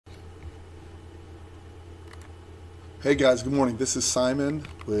Hey guys, good morning. This is Simon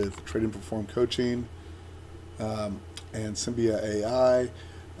with TRADEnPERFORM Coaching and Symbia AI.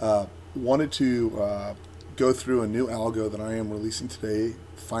 Wanted to go through a new algo that I am releasing today.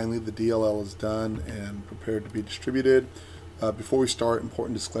 Finally, the DLL is done and prepared to be distributed. Before we start,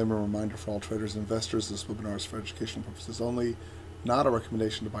 important disclaimer and reminder for all traders and investors: this webinar is for educational purposes only, not a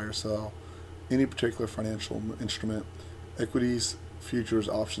recommendation to buy or sell any particular financial instrument. Equities, futures,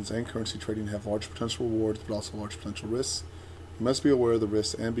 options, and currency trading have large potential rewards, but also large potential risks. You must be aware of the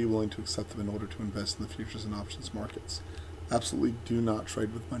risks and be willing to accept them in order to invest in the futures and options markets. Absolutely do not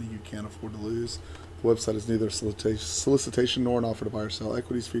trade with money you can't afford to lose. The website is neither a solicitation nor an offer to buy or sell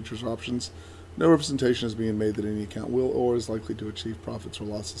equities, futures, or options. No representation is being made that any account will or is likely to achieve profits or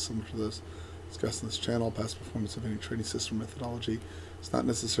losses similar to those discussed in this channel. Past performance of any trading system or methodology is not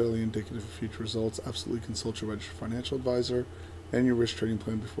necessarily indicative of future results. Absolutely consult your registered financial advisor and your risk trading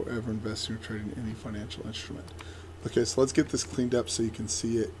plan before ever investing or trading any financial instrument. Okay, so let's get this cleaned up so you can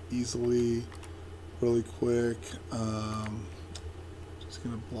see it easily, really quick. Just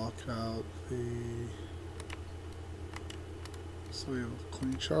gonna block out so we have a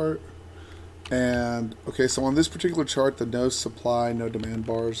clean chart. And okay, so on this particular chart, the no supply, no demand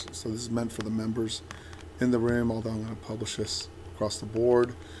bars. So this is meant for the members in the room, although I'm going to publish this across the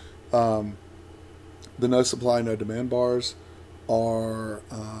board. The no supply, no demand bars are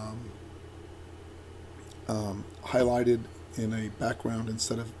highlighted in a background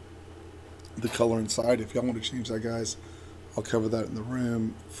instead of the color inside. If y'all want to change that, guys, I'll cover that in the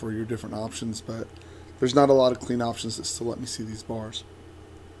room for your different options, but there's not a lot of clean options that still let me see these bars.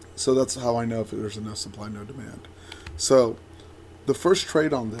 So that's how I know if there's a no supply, no demand. So the first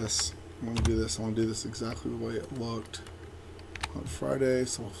trade on this, I want to do this exactly the way it looked on Friday.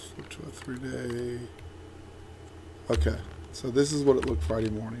 So we'll flip to a 3-day. Okay, so this is what it looked Friday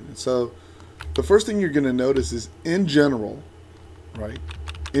morning. And so the first thing you're going to notice is in general, right?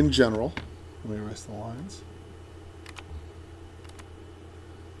 In general, let me erase the lines.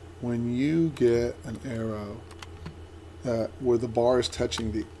 When you get an arrow where the bar is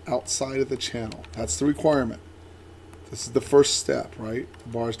touching the outside of the channel, that's the requirement. This is the first step, right? The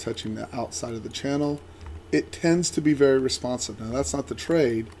bar is touching the outside of the channel. It tends to be very responsive. Now that's not the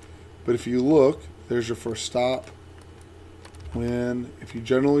trade, but if you look, there's your first stop. If you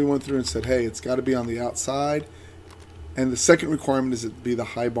generally went through and said, hey, it's got to be on the outside, and the second requirement is it be the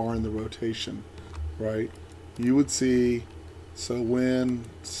high bar in the rotation, right? You would see, so when,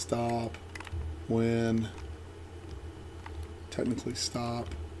 stop, when, technically stop.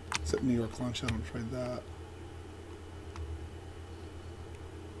 It's at New York lunch, I don't trade that.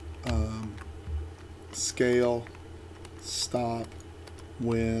 Scale, stop,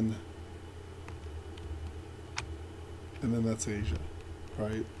 win, and then that's Asia,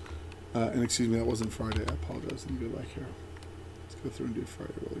 right? And excuse me, that wasn't Friday. I apologize. Let me go back here. Let's go through and do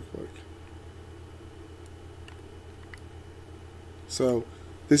Friday really quick. So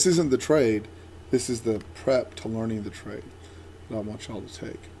this isn't the trade. This is the prep to learning the trade that I want y'all to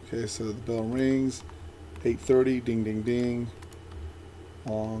take. Okay, so the bell rings, 8:30, ding, ding, ding,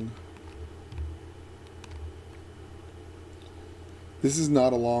 long. This is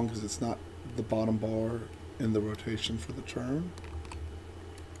not a long because it's not the bottom bar in the rotation for the term.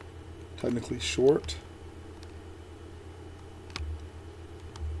 Technically short.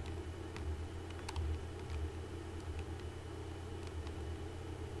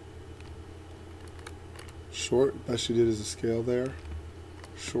 Short, best you did is a scale there.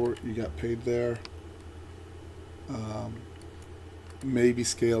 Short, you got paid there. Maybe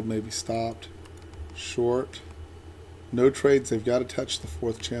scaled, maybe stopped. Short, no trades, they've got to touch the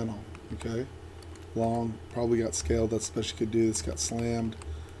fourth channel, okay? Long, probably got scaled, that's the best you could do. This got slammed,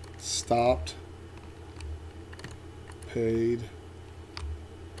 stopped, paid,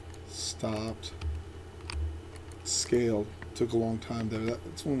 stopped, scaled. Took a long time there.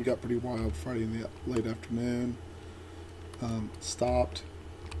 That's when we got pretty wild Friday in the late afternoon. Stopped,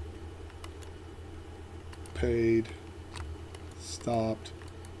 paid, stopped,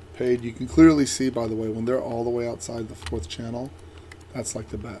 paid. You can clearly see, by the way, when they're all the way outside the fourth channel, that's like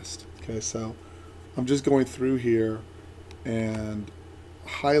the best. Okay, so I'm just going through here and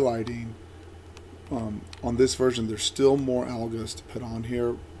highlighting on this version. There's still more algos to put on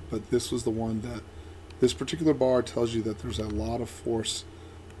here, but this was the one that this particular bar tells you that there's a lot of force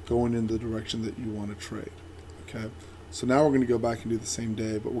going in the direction that you want to trade. Okay, so now we're going to go back and do the same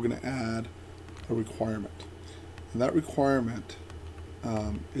day, but we're going to add a requirement, and that requirement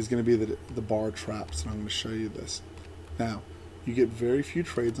is going to be the bar traps, and I'm going to show you this. Now, you get very few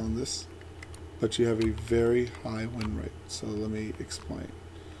trades on this, but you have a very high win rate. So let me explain.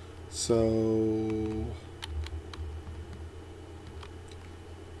 So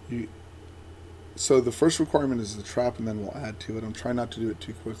So the first requirement is the trap, and then we'll add to it. I'm trying not to do it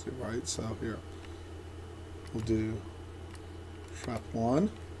too quickly, right? So here, we'll do trap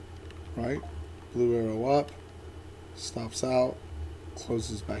 1, right? Blue arrow up, stops out,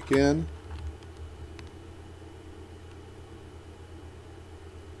 closes back in.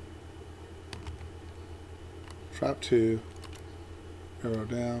 Trap 2, arrow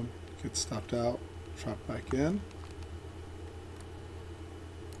down, gets stopped out, trap back in.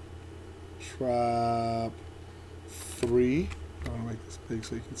 Trap 3, I want to make this big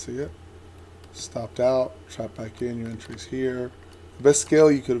so you can see it. Stopped out, trap back in, your entry's here. The best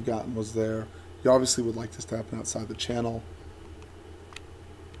scale you could have gotten was there. You obviously would like this to happen outside the channel.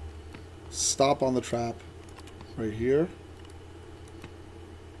 Stop on the trap right here.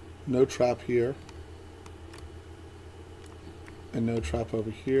 No trap here. And no trap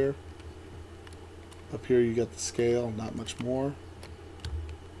over here. Up here you got the scale, not much more.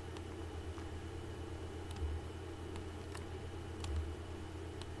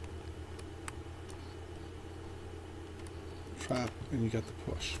 Trap, and you get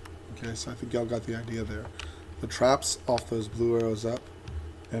the push. Okay, so I think y'all got the idea there. The traps off those blue arrows up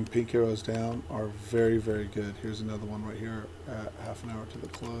and pink arrows down are very, very good. Here's another one right here at half an hour to the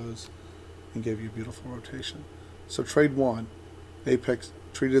close and gave you a beautiful rotation. So trade 1, apex,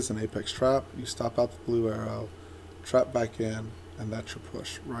 treat it as an apex trap. You stop out the blue arrow, trap back in, and that's your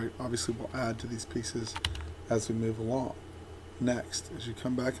push, right? Obviously we'll add to these pieces as we move along. Next, as you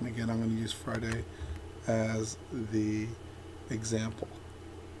come back, and again I'm going to use Friday as the example.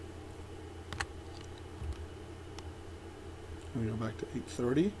 We go back to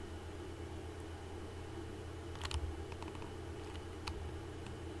 8:30.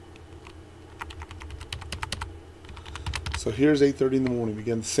 So here's 8:30 in the morning.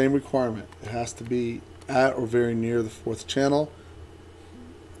 Again, the same requirement. It has to be at or very near the 4th channel.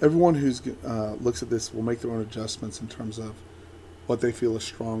 Everyone who's looks at this will make their own adjustments in terms of what they feel is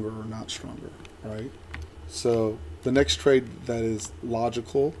stronger or not stronger, right? So the next trade that is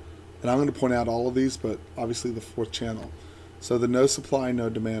logical, and I'm going to point out all of these, but obviously the 4th channel. So the no supply, no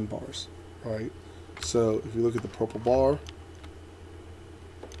demand bars, right? So if you look at the purple bar,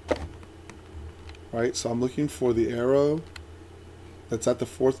 right? So I'm looking for the arrow that's at the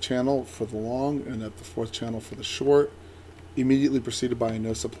 4th channel for the long and at the 4th channel for the short, immediately preceded by a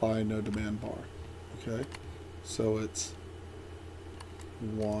no supply, no demand bar. Okay? So it's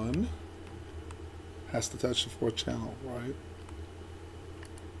 1, has to touch the 4th channel, right?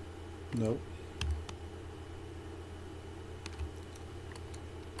 Nope.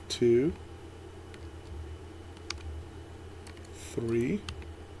 2, 3,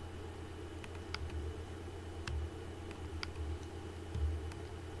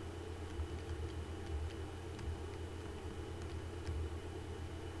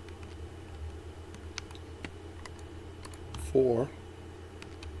 4,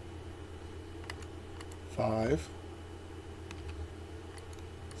 5,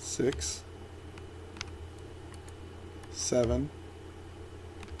 6, 7,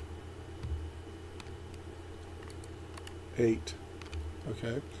 8.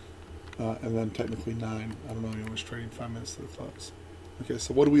 Okay, and then technically 9. I don't know, you're almost trading 5 minutes to the close. Okay,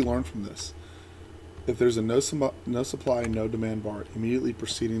 so what do we learn from this? If there's a no supply, no demand bar immediately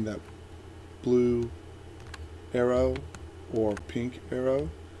preceding that blue arrow or pink arrow,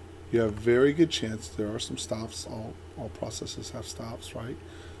 you have very good chance, there are some stops, all processes have stops, right?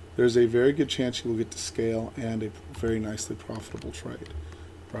 There's a very good chance you will get to scale and a very nicely profitable trade,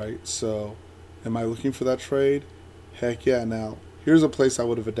 right? So am I looking for that trade? Heck yeah. Now here's a place I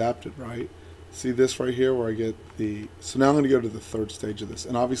would have adapted, right? See this right here where I get the, so now I'm going to go to the 3rd stage of this,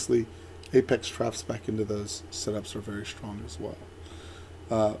 and obviously apex traps back into those setups are very strong as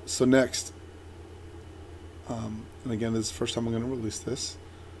well. So next, and again, this is the first time I'm going to release this.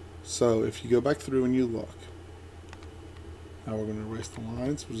 So if you go back through and you look, now we're going to erase the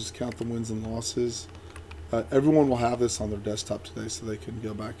lines. We'll just count the wins and losses. Everyone will have this on their desktop today so they can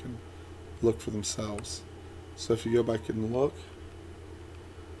go back and look for themselves. So if you go back and look,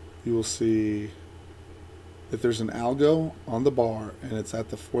 you will see if there's an ALGO on the bar and it's at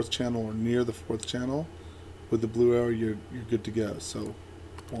the 4th channel or near the 4th channel with the blue arrow, you're good to go. So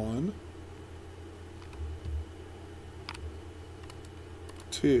 1,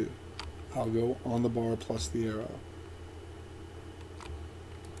 2, ALGO on the bar plus the arrow.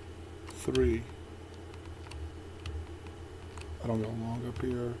 3, I don't go long up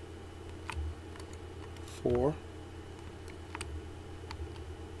here. 4,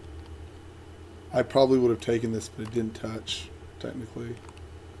 I probably would have taken this, but it didn't touch, technically.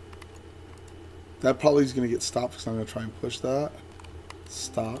 That probably is going to get stopped because I'm going to try and push that.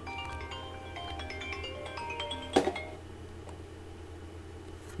 stop. Give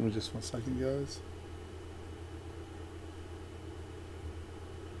me just 1 second, guys.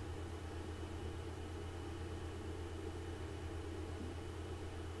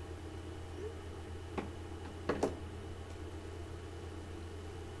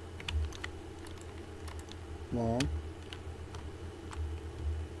 Long.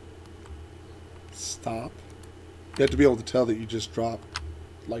 Stop. You have to be able to tell that you just dropped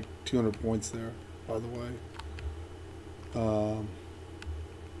like 200 points there, by the way.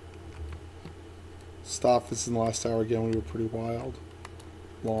 Stop. This is in the last hour again. We were pretty wild.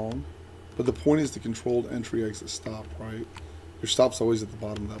 Long. But the point is the controlled entry exit stop, right? Your stop's always at the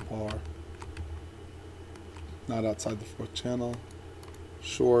bottom of that bar. Not outside the 4th channel.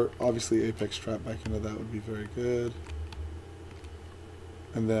 Short. Obviously apex trap back into that would be very good.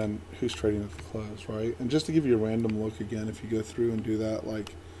 And then who's trading at the close, right? And just to give you a random look again, if you go through and do that,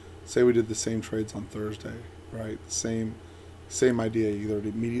 like say we did the same trades on Thursday, right? Same idea. Either it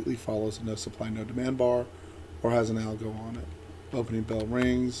immediately follows a no supply, no demand bar or has an algo on it. Opening bell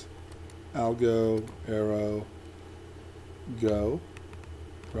rings, algo, arrow, go,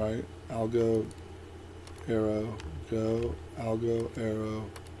 right? Algo, arrow, go, algo, arrow,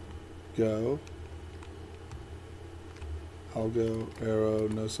 go. Algo, arrow,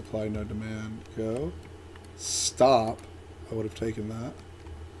 no supply, no demand, go. Stop. I would have taken that.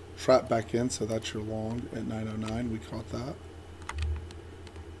 Trap back in, so that's your long at 909. We caught that.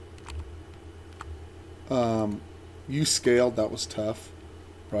 You scaled. That was tough,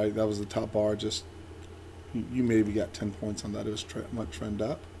 right? That was the top bar. Just you maybe got 10 points on that. It was went trend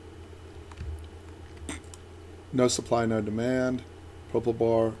up. No supply, no demand. Purple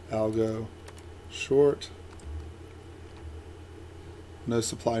bar, algo, short. No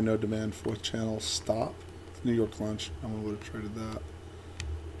supply, no demand, 4th channel, stop. New York lunch, no one would have traded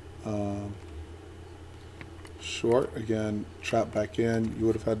that. Short, again, trap back in. You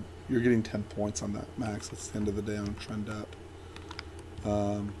would have had, you're getting 10 points on that max. That's the end of the day on trend up.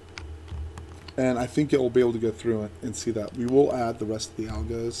 And I think it will be able to go through it and see that. We will add the rest of the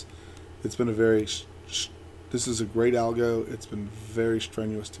algos. It's been a very, this is a great algo. It's been very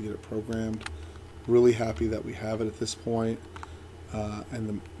strenuous to get it programmed. Really happy that we have it at this point. And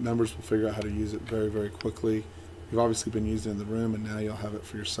the members will figure out how to use it very, very quickly. You've obviously been using it in the room, and now you'll have it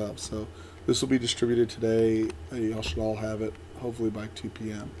for yourself. So this will be distributed today. Y'all should all have it, hopefully by 2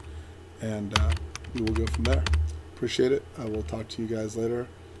 p.m. And we will go from there. Appreciate it. I will talk to you guys later.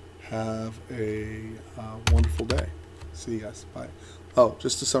 Have a wonderful day. See you guys. Bye. Oh,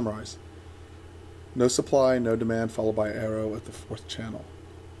 just to summarize. No supply, no demand, followed by arrow at the 4th channel.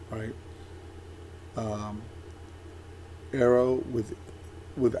 Right? Arrow with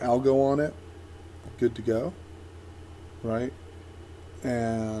algo on it, good to go, right?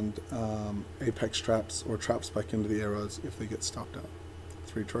 And apex traps or traps back into the arrows if they get stopped out.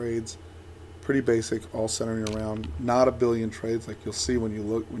 3 trades, pretty basic, all centering around not a billion trades. Like you'll see when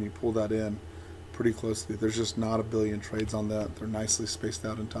you pull that in pretty closely, there's just not a billion trades on that. They're nicely spaced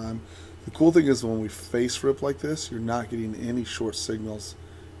out in time. The cool thing is when we face rip like this, you're not getting any short signals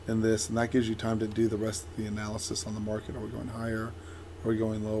in this, and that gives you time to do the rest of the analysis on the market. Are we going higher? Are we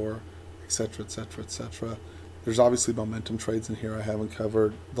going lower? Etc. Etc. Etc. There's obviously momentum trades in here I haven't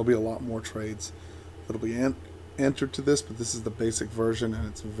covered. There'll be a lot more trades that'll be entered to this, but this is the basic version, and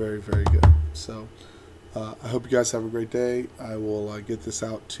it's very, very good. So I hope you guys have a great day. I will get this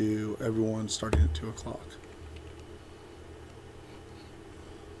out to everyone starting at 2 o'clock.